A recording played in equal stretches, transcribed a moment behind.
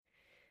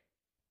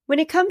When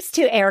it comes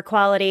to air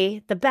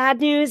quality, the bad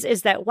news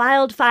is that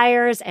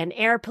wildfires and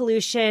air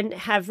pollution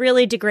have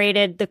really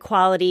degraded the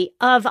quality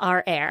of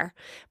our air.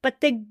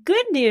 But the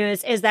good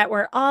news is that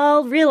we're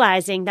all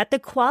realizing that the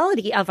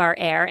quality of our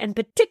air, and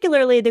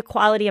particularly the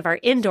quality of our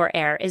indoor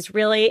air, is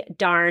really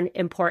darn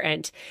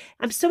important.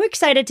 I'm so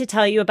excited to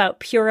tell you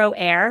about Puro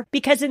Air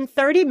because in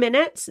 30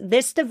 minutes,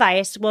 this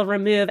device will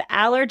remove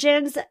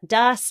allergens,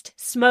 dust,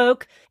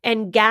 smoke,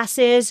 and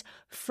gases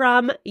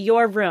from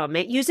your room.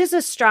 It uses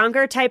a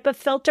stronger type of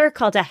filter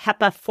called a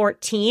HEPA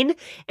 14,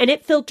 and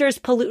it filters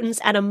pollutants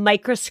at a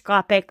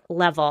microscopic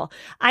level.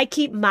 I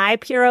keep my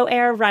Puro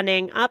Air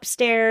running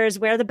upstairs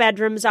where the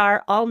bedrooms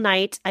are all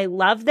night. I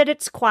love that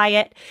it's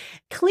quiet.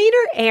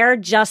 Cleaner air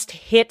just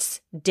hits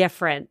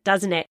different,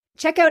 doesn't it?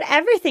 Check out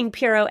everything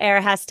Puro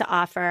Air has to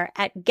offer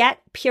at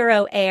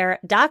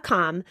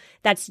getpuroair.com.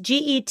 That's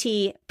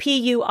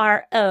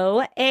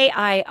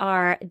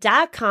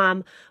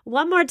GETPUROAIR.com.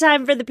 One more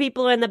time for the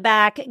people in the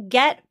back,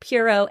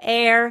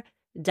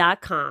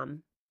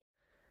 getpuroair.com.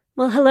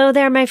 Well, hello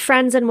there, my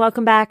friends, and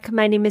welcome back.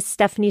 My name is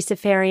Stephanie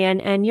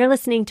Seferian, and you're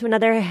listening to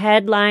another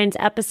Headlines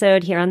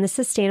episode here on the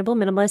Sustainable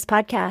Minimalist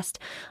Podcast.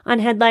 On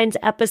Headlines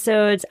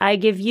episodes, I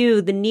give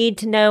you the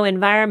need-to-know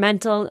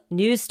environmental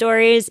news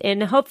stories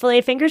in, hopefully,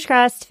 fingers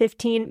crossed,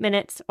 15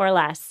 minutes or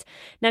less.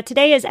 Now,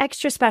 today is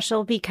extra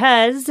special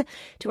because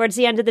towards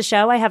the end of the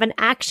show, I have an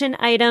action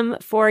item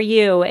for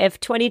you. If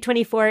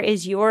 2024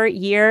 is your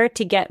year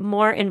to get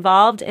more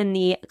involved in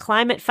the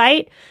climate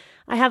fight,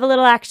 I have a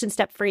little action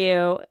step for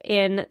you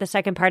in the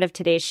second part of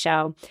today's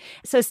show.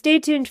 So stay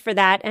tuned for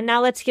that. And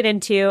now let's get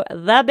into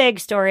the big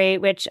story,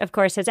 which of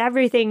course has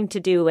everything to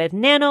do with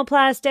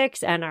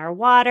nanoplastics and our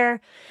water.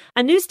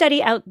 A new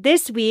study out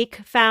this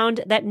week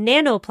found that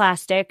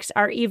nanoplastics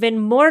are even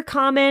more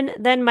common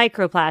than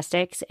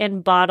microplastics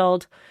in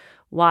bottled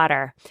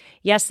water.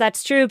 Yes,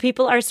 that's true.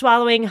 People are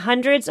swallowing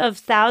hundreds of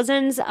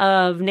thousands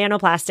of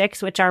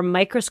nanoplastics, which are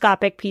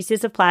microscopic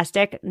pieces of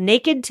plastic,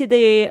 naked to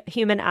the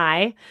human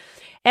eye,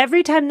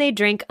 every time they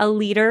drink a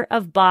liter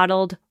of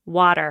bottled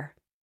water.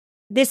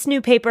 This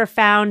new paper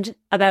found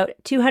about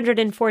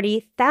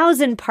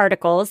 240,000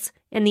 particles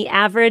in the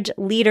average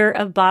liter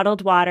of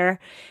bottled water.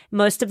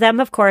 Most of them,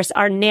 of course,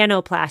 are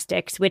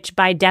nanoplastics, which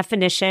by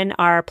definition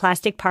are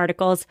plastic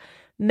particles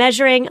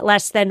measuring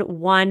less than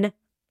 1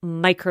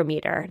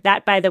 micrometer.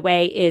 That, by the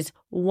way, is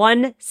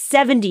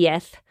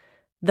 1/70th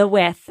the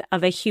width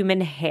of a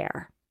human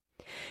hair.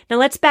 Now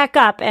let's back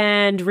up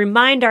and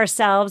remind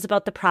ourselves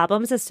about the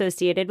problems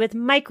associated with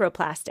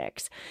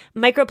microplastics.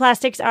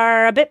 Microplastics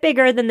are a bit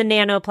bigger than the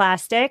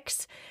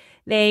nanoplastics.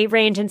 They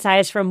range in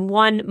size from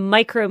 1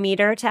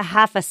 micrometer to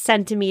half a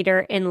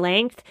centimeter in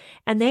length,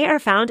 and they are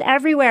found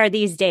everywhere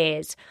these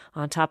days.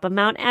 On top of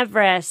Mount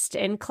Everest,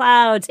 in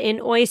clouds,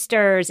 in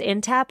oysters,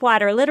 in tap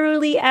water,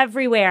 literally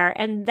everywhere.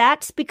 And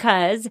that's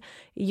because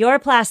your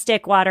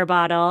plastic water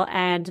bottle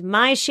and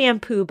my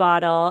shampoo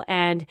bottle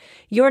and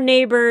your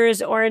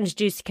neighbor's orange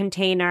juice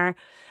container,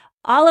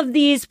 all of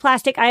these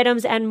plastic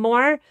items and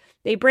more,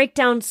 they break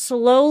down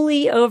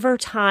slowly over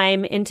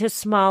time into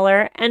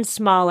smaller and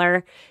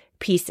smaller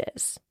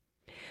pieces.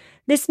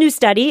 This new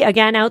study,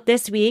 again out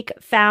this week,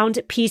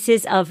 found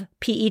pieces of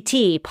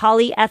PET,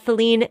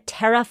 polyethylene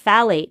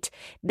terephthalate.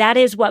 That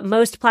is what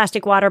most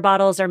plastic water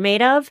bottles are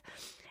made of.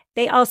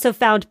 They also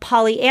found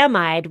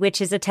polyamide,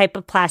 which is a type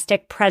of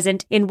plastic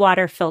present in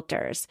water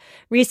filters.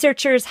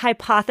 Researchers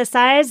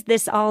hypothesize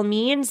this all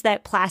means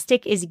that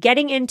plastic is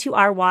getting into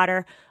our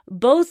water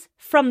both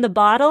from the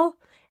bottle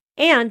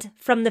and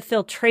from the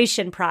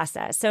filtration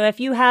process. So if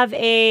you have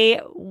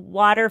a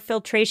water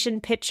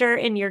filtration pitcher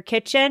in your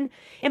kitchen,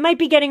 it might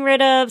be getting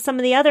rid of some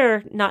of the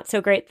other not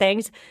so great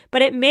things,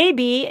 but it may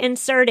be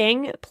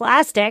inserting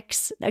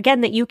plastics,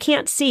 again, that you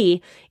can't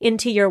see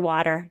into your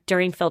water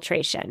during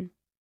filtration.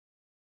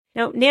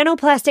 Now,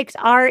 nanoplastics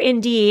are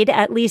indeed,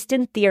 at least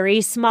in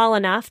theory, small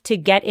enough to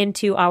get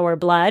into our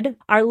blood,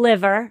 our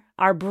liver,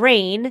 our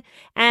brain,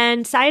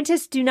 and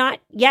scientists do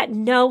not yet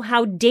know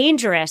how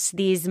dangerous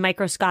these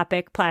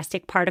microscopic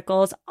plastic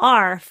particles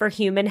are for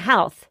human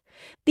health.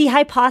 The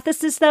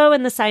hypothesis, though,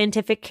 in the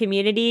scientific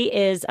community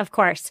is, of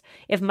course,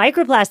 if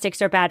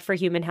microplastics are bad for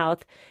human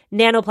health,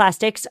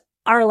 nanoplastics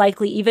are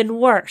likely even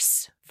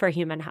worse for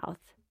human health.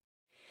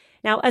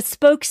 Now, a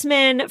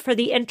spokesman for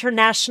the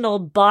International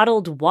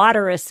Bottled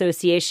Water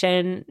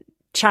Association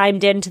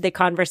chimed into the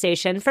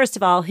conversation. First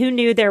of all, who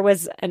knew there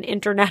was an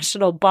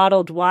International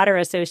Bottled Water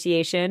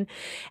Association?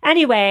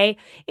 Anyway,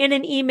 in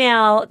an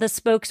email, the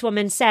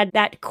spokeswoman said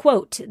that,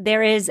 quote,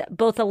 there is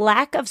both a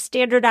lack of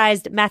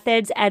standardized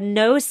methods and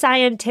no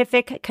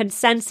scientific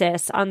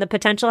consensus on the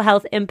potential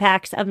health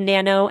impacts of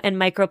nano and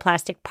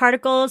microplastic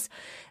particles.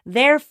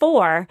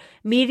 Therefore,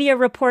 media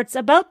reports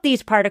about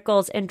these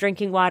particles in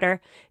drinking water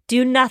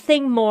do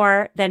nothing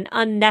more than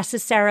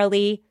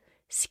unnecessarily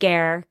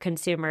scare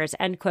consumers,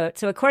 end quote.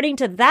 So according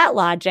to that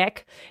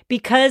logic,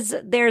 because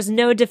there's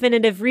no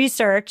definitive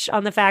research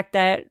on the fact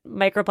that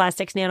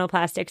microplastics,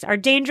 nanoplastics are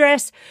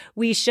dangerous,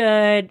 we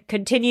should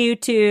continue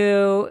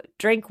to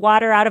drink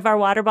water out of our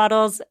water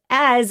bottles,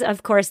 as,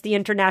 of course, the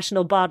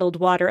International Bottled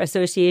Water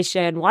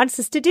Association wants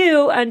us to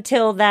do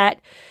until that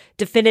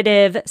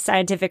definitive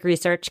scientific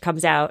research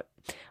comes out.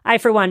 I,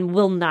 for one,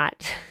 will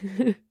not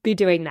be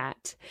doing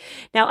that.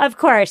 Now, of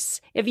course,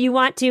 if you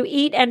want to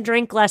eat and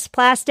drink less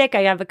plastic,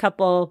 I have a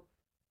couple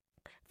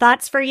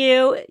thoughts for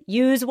you.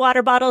 Use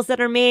water bottles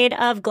that are made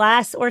of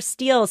glass or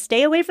steel.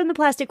 Stay away from the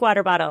plastic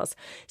water bottles.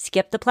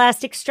 Skip the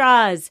plastic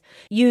straws.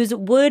 Use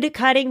wood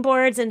cutting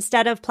boards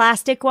instead of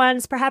plastic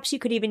ones. Perhaps you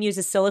could even use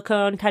a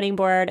silicone cutting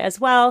board as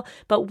well,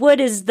 but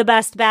wood is the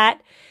best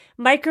bet.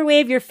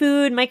 Microwave your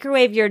food,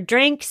 microwave your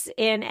drinks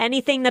in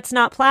anything that's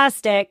not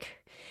plastic.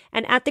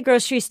 And at the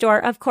grocery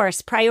store, of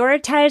course,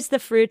 prioritize the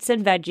fruits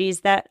and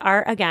veggies that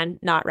are, again,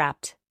 not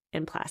wrapped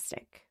in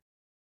plastic.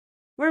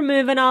 We're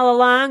moving all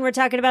along. We're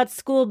talking about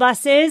school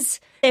buses.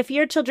 If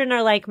your children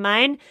are like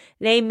mine,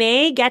 they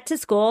may get to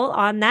school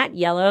on that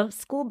yellow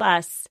school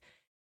bus.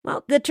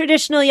 Well, the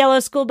traditional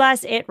yellow school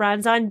bus, it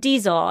runs on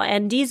diesel,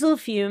 and diesel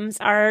fumes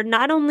are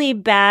not only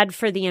bad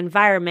for the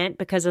environment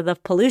because of the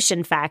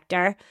pollution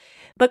factor,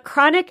 but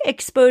chronic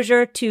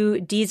exposure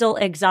to diesel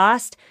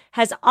exhaust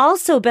has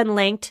also been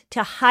linked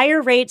to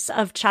higher rates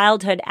of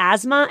childhood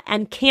asthma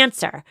and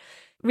cancer.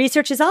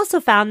 Research has also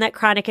found that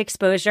chronic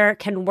exposure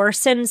can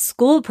worsen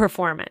school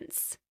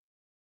performance.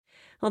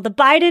 Well, the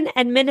Biden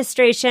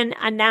administration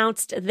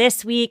announced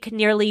this week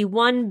nearly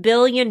 $1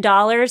 billion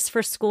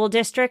for school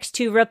districts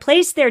to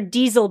replace their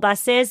diesel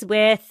buses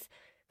with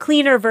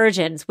cleaner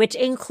versions, which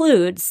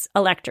includes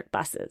electric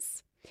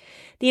buses.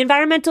 The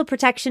Environmental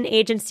Protection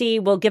Agency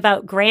will give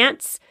out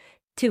grants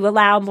to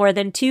allow more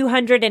than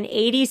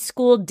 280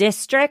 school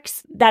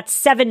districts, that's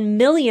 7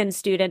 million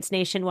students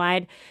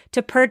nationwide,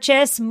 to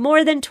purchase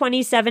more than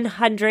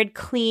 2,700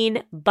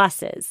 clean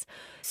buses.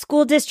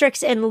 School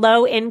districts in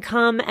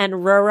low-income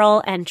and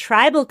rural and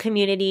tribal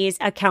communities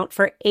account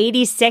for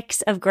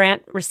 86 of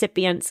grant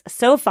recipients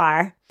so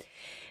far.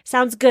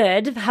 Sounds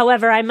good.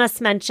 However, I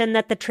must mention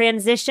that the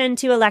transition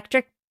to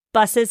electric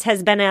buses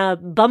has been a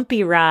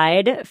bumpy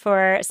ride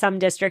for some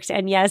districts.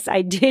 And yes,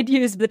 I did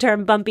use the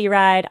term bumpy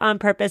ride on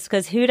purpose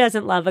because who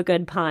doesn't love a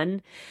good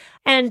pun?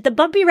 And the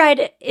bumpy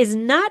ride is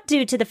not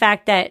due to the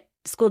fact that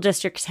school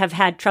districts have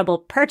had trouble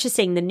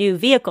purchasing the new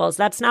vehicles.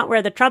 That's not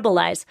where the trouble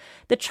lies.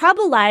 The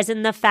trouble lies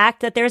in the fact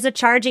that there's a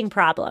charging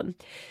problem.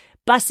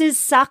 Buses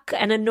suck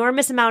an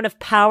enormous amount of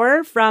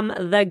power from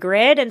the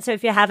grid. And so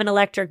if you have an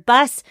electric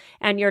bus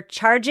and you're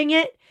charging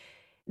it,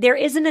 there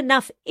isn't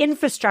enough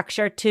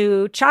infrastructure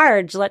to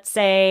charge, let's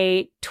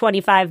say,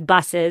 25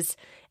 buses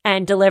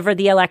and deliver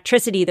the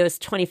electricity those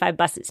 25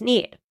 buses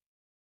need.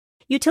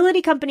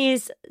 Utility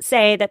companies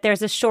say that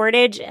there's a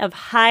shortage of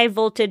high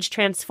voltage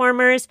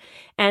transformers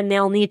and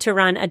they'll need to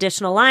run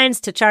additional lines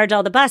to charge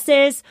all the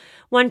buses.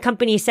 One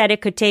company said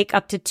it could take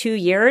up to 2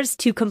 years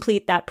to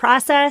complete that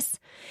process.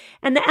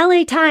 And the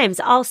LA Times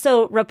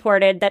also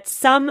reported that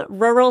some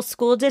rural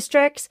school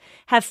districts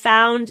have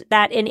found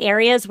that in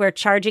areas where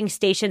charging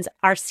stations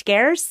are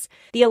scarce,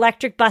 the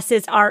electric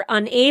buses are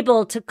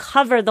unable to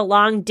cover the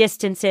long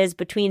distances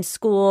between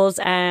schools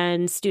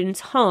and students'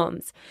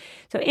 homes.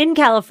 So in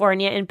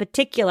California in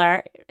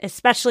particular,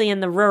 especially in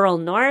the rural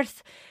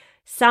north,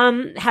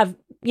 some have,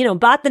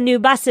 bought the new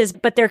buses,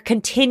 but they're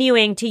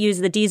continuing to use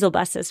the diesel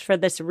buses for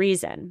this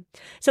reason.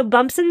 So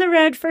bumps in the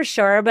road for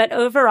sure, but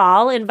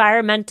overall,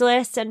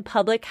 environmentalists and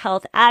public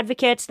health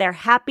advocates, they're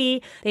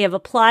happy. They have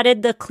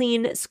applauded the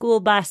Clean School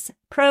Bus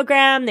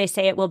program. They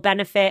say it will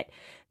benefit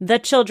the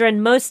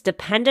children most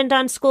dependent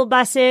on school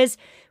buses,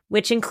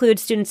 which include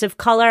students of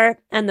color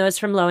and those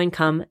from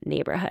low-income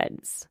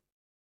neighborhoods.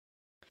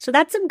 So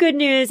that's some good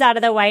news out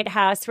of the White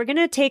House. We're going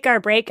to take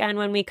our break, and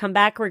when we come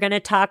back, we're going to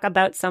talk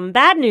about some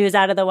bad news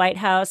out of the White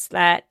House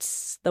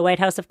that the White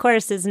House, of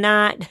course, is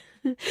not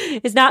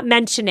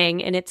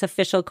mentioning in its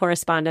official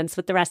correspondence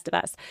with the rest of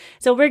us.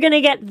 So we're going to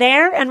get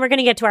there, and we're going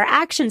to get to our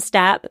action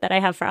step that I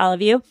have for all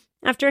of you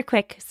after a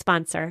quick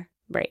sponsor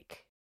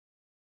break.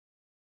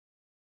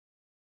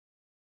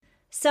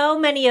 So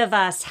many of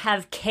us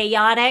have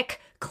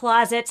chaotic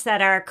closets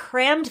that are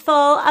crammed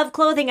full of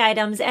clothing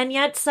items, and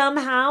yet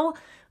somehow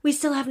we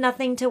still have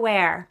nothing to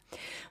wear.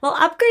 Well,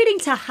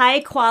 upgrading to high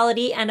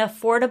quality and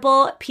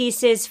affordable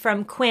pieces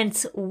from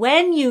Quince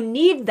when you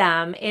need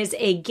them is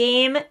a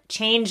game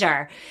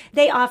changer.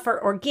 They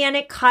offer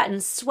organic cotton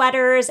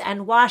sweaters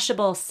and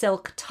washable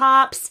silk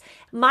tops.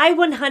 My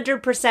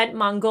 100%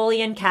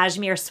 Mongolian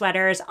cashmere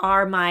sweaters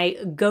are my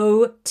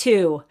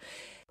go-to.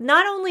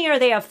 Not only are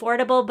they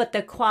affordable, but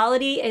the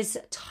quality is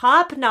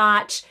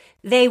top-notch.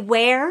 They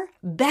wear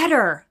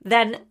better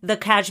than the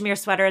cashmere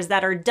sweaters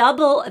that are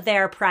double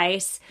their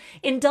price.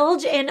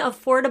 Indulge in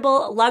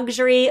affordable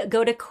luxury.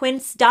 Go to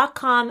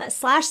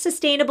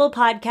quince.com/sustainable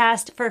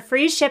podcast for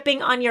free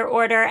shipping on your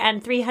order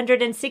and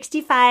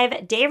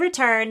 365-day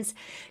returns.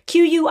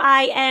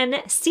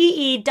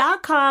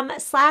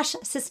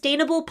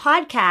 QUINCE.com/sustainable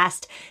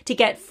podcast to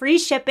get free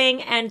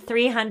shipping and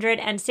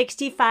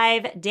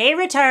 365-day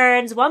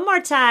returns. One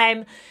more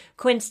time,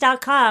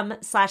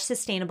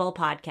 quince.com/sustainable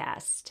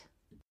podcast.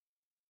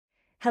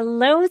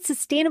 Hello,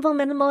 Sustainable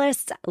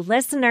Minimalists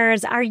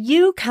listeners. Are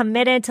you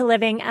committed to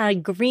living a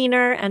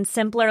greener and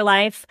simpler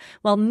life?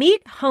 Well,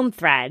 meet Home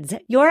Threads,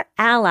 your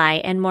ally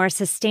in more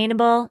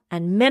sustainable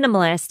and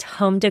minimalist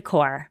home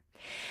decor.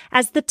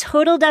 As the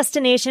total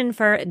destination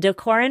for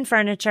decor and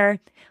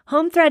furniture,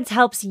 Home Threads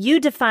helps you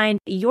define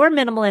your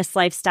minimalist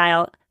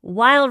lifestyle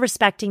while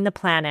respecting the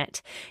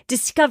planet.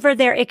 Discover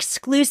their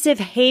exclusive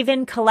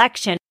Haven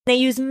collection. They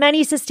use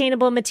many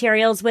sustainable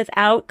materials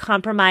without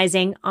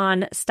compromising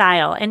on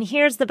style. And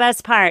here's the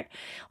best part.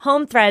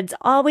 Home Threads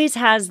always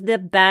has the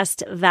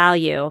best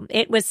value.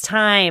 It was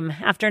time.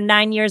 After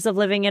 9 years of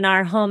living in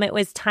our home, it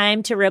was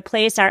time to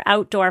replace our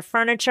outdoor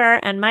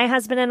furniture. And my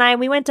husband and I,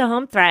 we went to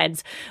Home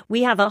Threads.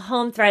 We have a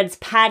Home Threads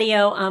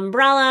patio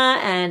umbrella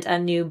and a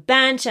new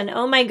bench. And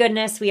oh my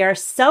goodness, we are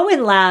so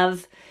in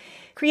love.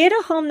 Create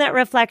a home that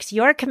reflects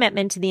your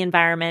commitment to the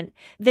environment.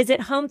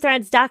 Visit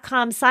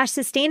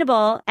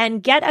homethreads.com/sustainable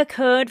and get a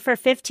code for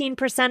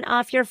 15%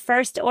 off your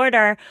first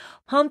order.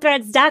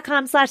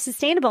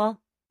 Homethreads.com/sustainable.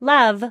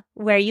 Love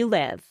where you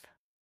live.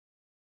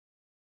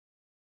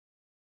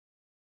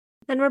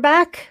 And we're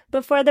back.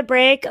 Before the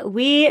break,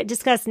 we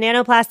discussed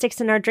nanoplastics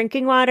in our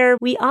drinking water.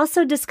 We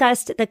also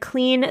discussed the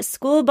clean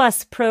school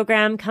bus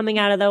program coming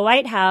out of the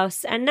White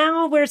House. And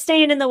now we're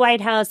staying in the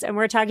White House and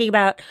we're talking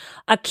about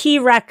a key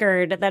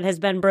record that has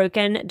been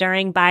broken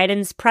during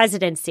Biden's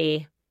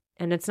presidency.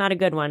 And it's not a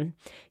good one.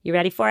 You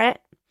ready for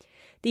it?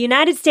 The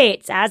United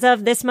States, as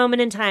of this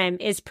moment in time,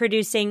 is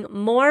producing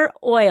more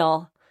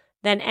oil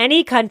than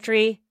any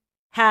country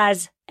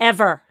has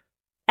ever.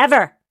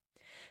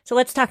 So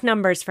let's talk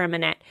numbers for a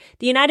minute.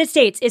 The United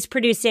States is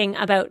producing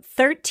about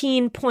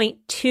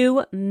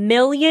 13.2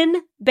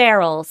 million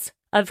barrels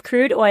of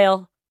crude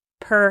oil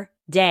per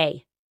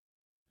day.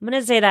 I'm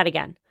going to say that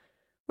again.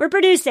 We're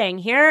producing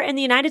here in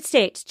the United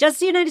States, just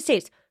the United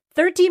States,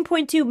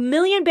 13.2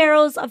 million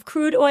barrels of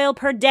crude oil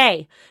per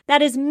day.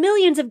 That is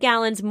millions of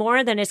gallons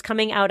more than is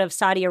coming out of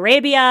Saudi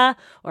Arabia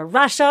or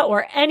Russia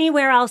or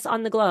anywhere else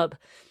on the globe.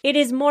 It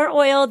is more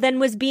oil than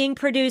was being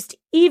produced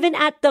even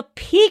at the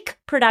peak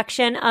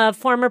production of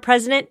former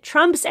President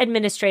Trump's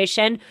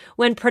administration,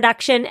 when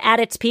production at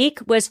its peak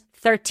was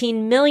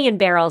 13 million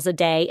barrels a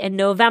day in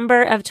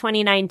November of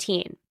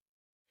 2019.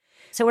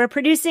 So we're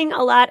producing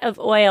a lot of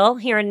oil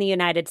here in the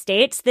United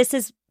States. This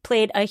has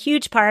played a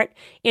huge part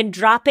in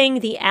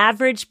dropping the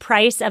average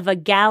price of a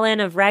gallon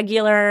of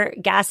regular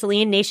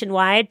gasoline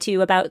nationwide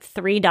to about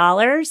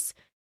 $3.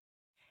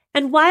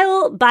 And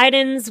while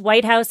Biden's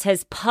White House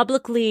has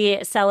publicly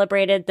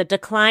celebrated the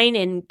decline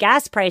in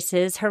gas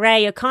prices,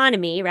 hooray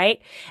economy,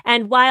 right?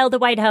 And while the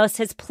White House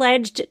has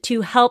pledged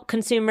to help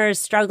consumers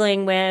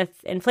struggling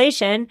with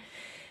inflation,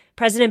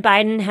 President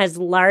Biden has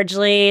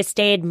largely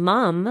stayed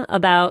mum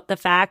about the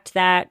fact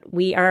that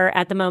we are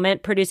at the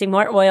moment producing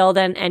more oil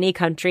than any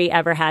country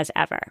ever has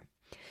ever.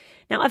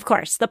 Now, of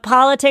course, the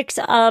politics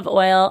of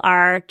oil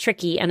are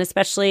tricky, and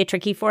especially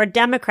tricky for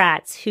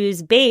Democrats,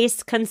 whose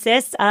base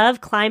consists of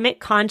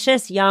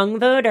climate-conscious young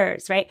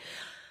voters, right?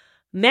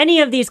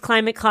 Many of these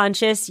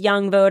climate-conscious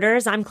young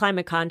voters, I'm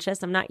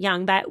climate-conscious, I'm not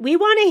young, but we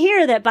want to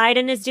hear that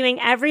Biden is doing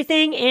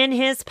everything in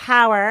his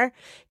power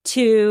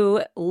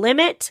to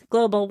limit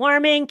global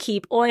warming,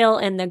 keep oil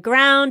in the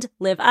ground,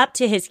 live up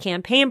to his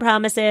campaign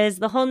promises,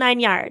 the whole 9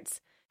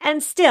 yards.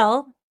 And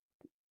still,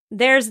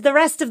 there's the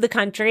rest of the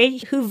country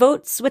who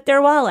votes with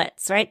their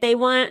wallets, right? They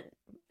want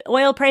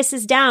oil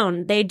prices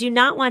down. They do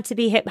not want to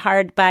be hit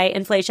hard by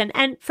inflation.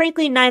 And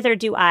frankly, neither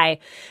do I.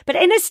 But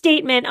in a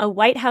statement, a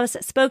White House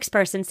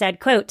spokesperson said,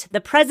 quote,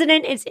 "The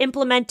president is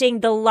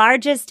implementing the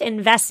largest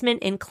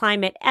investment in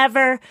climate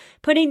ever,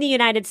 putting the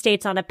United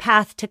States on a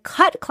path to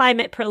cut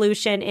climate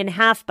pollution in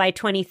half by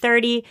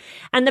 2030.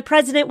 And the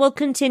president will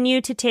continue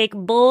to take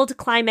bold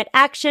climate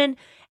action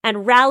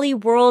and rally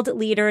world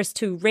leaders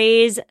to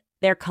raise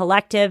their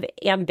collective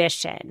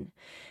ambition,"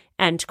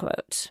 end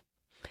quote.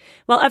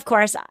 Well, of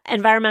course,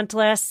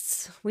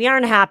 environmentalists, we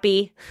aren't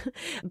happy.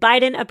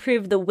 Biden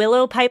approved the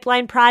Willow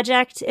Pipeline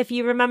project, if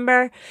you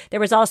remember.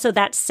 There was also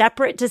that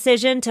separate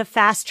decision to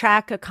fast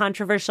track a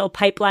controversial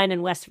pipeline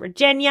in West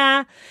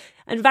Virginia.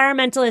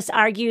 Environmentalists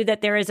argue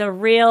that there is a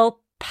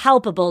real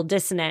palpable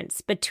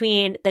dissonance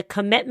between the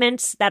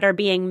commitments that are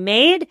being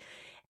made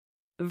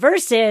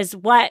versus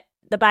what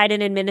the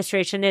Biden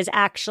administration is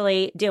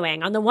actually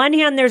doing. On the one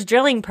hand, there's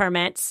drilling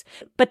permits,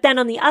 but then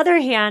on the other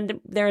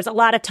hand, there's a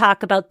lot of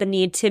talk about the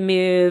need to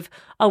move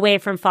away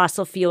from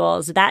fossil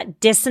fuels. That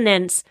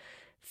dissonance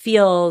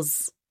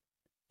feels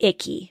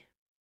icky.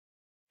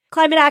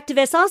 Climate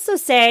activists also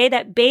say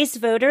that base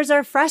voters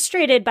are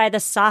frustrated by the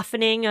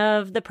softening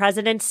of the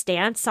president's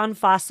stance on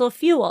fossil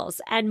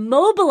fuels, and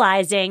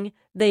mobilizing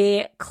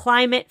the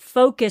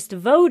climate-focused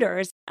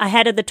voters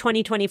ahead of the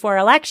 2024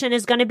 election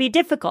is going to be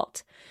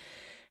difficult.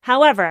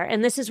 However,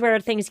 and this is where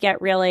things get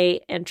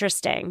really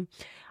interesting,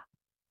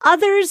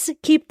 others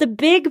keep the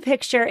big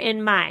picture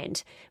in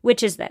mind,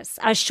 which is this: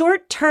 a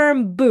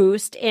short-term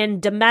boost in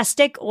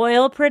domestic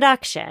oil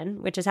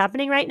production, which is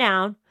happening right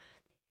now,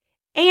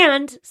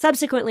 and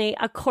subsequently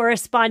a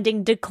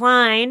corresponding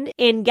decline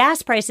in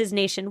gas prices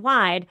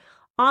nationwide.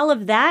 All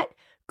of that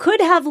could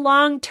have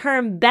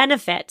long-term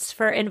benefits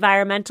for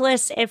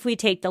environmentalists if we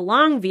take the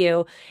long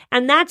view.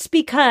 And that's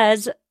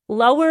because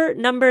lower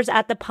numbers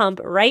at the pump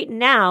right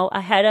now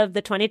ahead of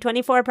the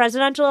 2024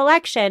 presidential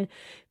election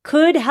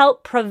could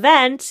help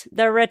prevent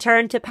the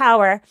return to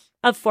power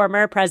of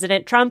former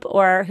President Trump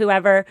or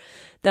whoever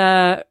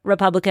the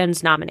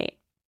Republicans nominate.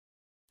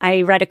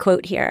 I read a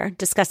quote here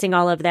discussing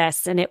all of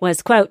this, and it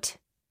was, quote,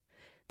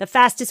 "The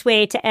fastest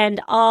way to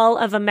end all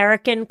of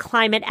American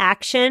climate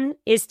action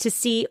is to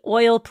see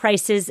oil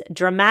prices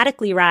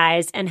dramatically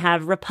rise and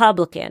have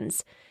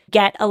Republicans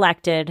get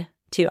elected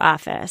to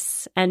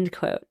office," end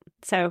quote.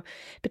 So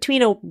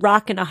between a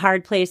rock and a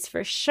hard place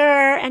for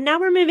sure. And now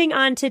we're moving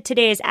on to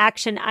today's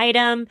action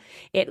item.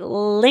 It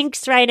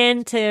links right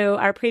into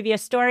our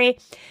previous story.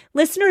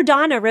 Listener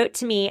Donna wrote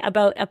to me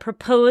about a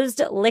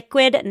proposed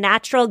liquid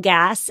natural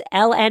gas,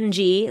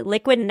 LNG,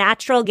 liquid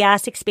natural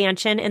gas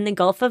expansion in the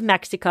Gulf of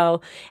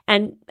Mexico,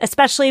 and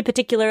especially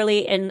particularly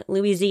in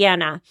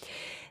Louisiana.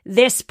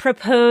 This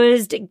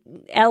proposed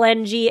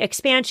LNG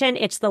expansion,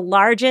 it's the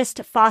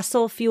largest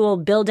fossil fuel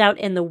build-out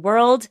in the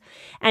world.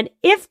 And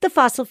if the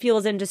fossil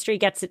fuels industry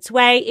gets its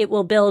way, it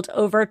will build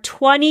over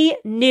 20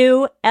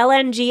 new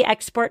LNG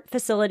export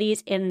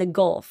facilities in the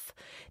Gulf.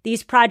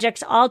 These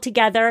projects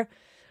altogether,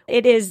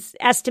 it is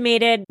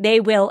estimated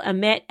they will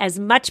emit as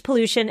much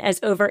pollution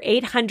as over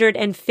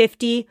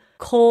 850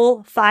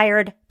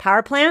 coal-fired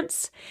power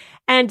plants.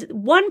 And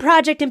one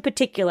project in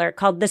particular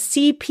called the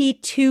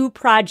CP2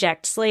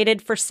 project,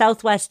 slated for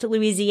Southwest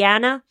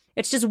Louisiana.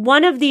 It's just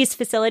one of these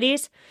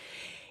facilities.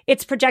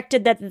 It's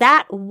projected that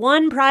that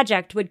one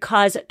project would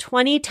cause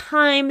 20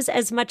 times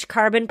as much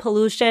carbon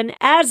pollution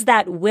as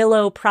that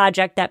Willow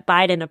project that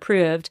Biden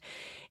approved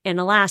in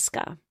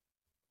Alaska.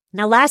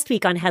 Now, last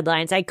week on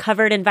Headlines, I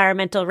covered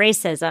environmental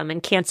racism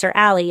and Cancer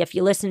Alley, if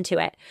you listened to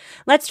it.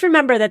 Let's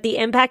remember that the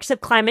impacts of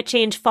climate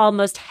change fall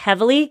most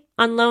heavily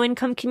on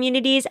low-income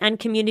communities and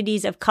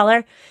communities of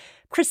color,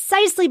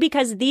 precisely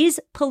because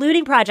these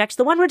polluting projects,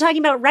 the one we're talking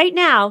about right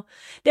now,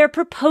 they're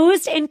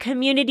proposed in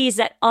communities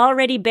that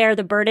already bear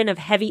the burden of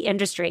heavy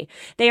industry.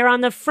 They are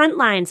on the front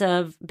lines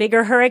of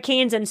bigger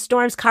hurricanes and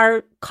storms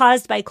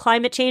caused by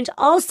climate change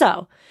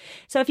also.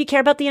 So if you care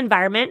about the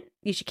environment,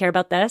 you should care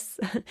about this.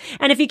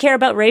 And if you care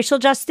about racial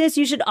justice,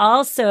 you should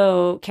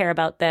also care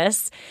about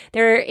this.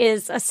 There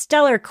is a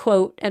stellar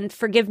quote, and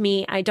forgive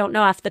me, I don't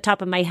know off the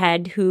top of my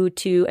head who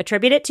to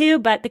attribute it to,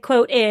 but the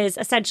quote is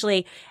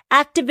essentially,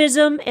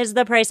 "Activism is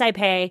the price I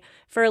pay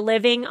for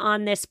living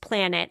on this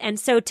planet." And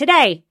so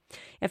today,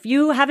 if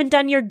you haven't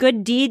done your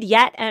good deed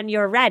yet and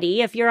you're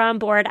ready, if you're on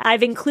board,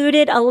 I've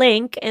included a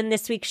link in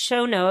this week's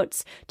show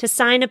notes to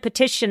sign a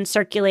petition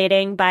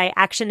circulating by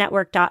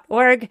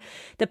actionnetwork.org.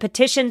 The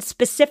petition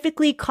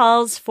specifically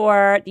calls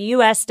for the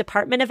U.S.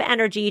 Department of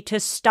Energy to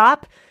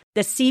stop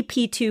the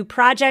CP2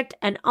 project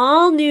and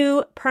all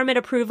new permit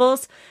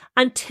approvals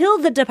until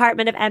the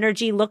Department of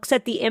Energy looks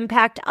at the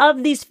impact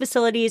of these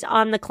facilities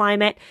on the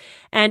climate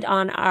and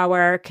on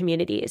our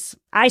communities.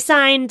 I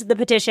signed the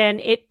petition.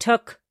 It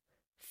took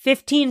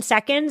 15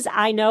 seconds.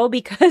 I know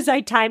because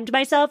I timed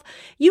myself.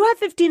 You have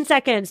 15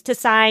 seconds to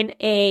sign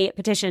a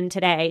petition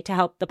today to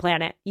help the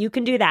planet. You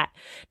can do that.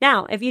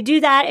 Now, if you do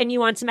that and you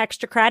want some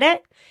extra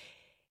credit,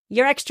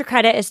 your extra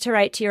credit is to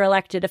write to your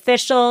elected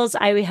officials.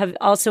 I have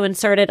also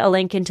inserted a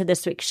link into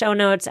this week's show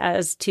notes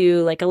as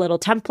to like a little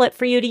template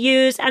for you to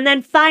use. And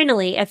then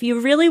finally, if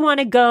you really want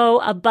to go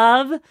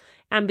above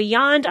and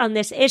beyond on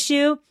this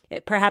issue,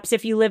 perhaps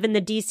if you live in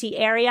the DC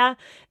area,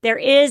 there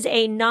is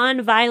a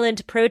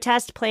nonviolent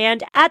protest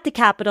planned at the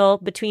Capitol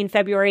between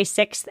February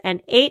 6th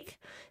and 8th,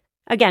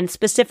 again,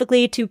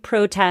 specifically to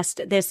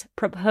protest this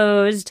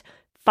proposed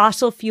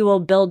fossil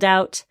fuel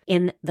build-out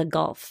in the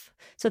Gulf.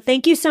 So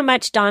thank you so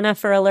much, Donna,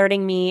 for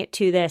alerting me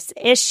to this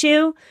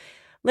issue.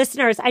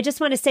 Listeners, I just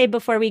want to say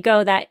before we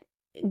go that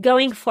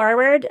going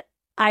forward,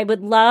 I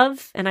would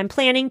love, and I'm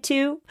planning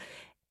to,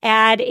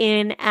 add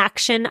in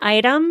action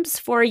items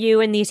for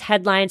you in these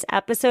Headlines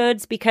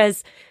episodes,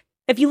 because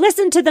if you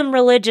listen to them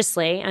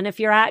religiously, and if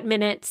you're at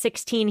minute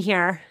 16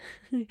 here,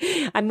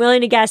 I'm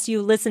willing to guess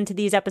you listen to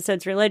these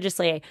episodes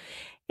religiously,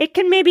 it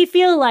can maybe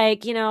feel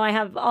like, I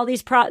have all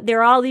these there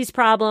are all these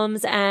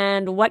problems,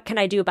 and what can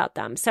I do about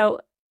them?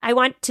 So I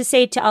want to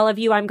say to all of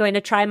you, I'm going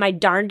to try my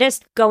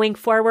darndest going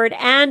forward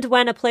and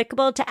when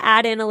applicable to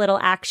add in a little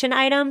action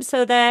item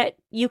so that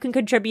you can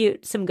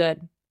contribute some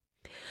good.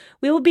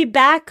 We will be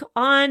back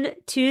on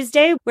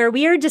Tuesday where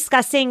we are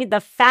discussing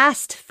the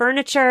fast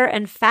furniture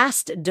and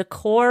fast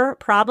decor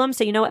problem.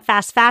 So you know what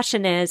fast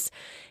fashion is.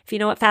 If you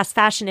know what fast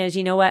fashion is,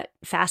 you know what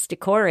fast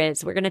decor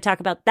is. We're going to talk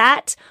about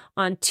that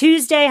on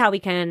Tuesday, how we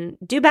can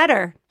do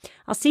better.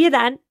 I'll see you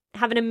then.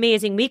 Have an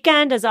amazing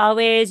weekend. As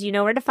always, you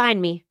know where to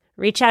find me.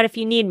 Reach out if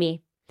you need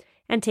me,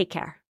 and take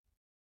care.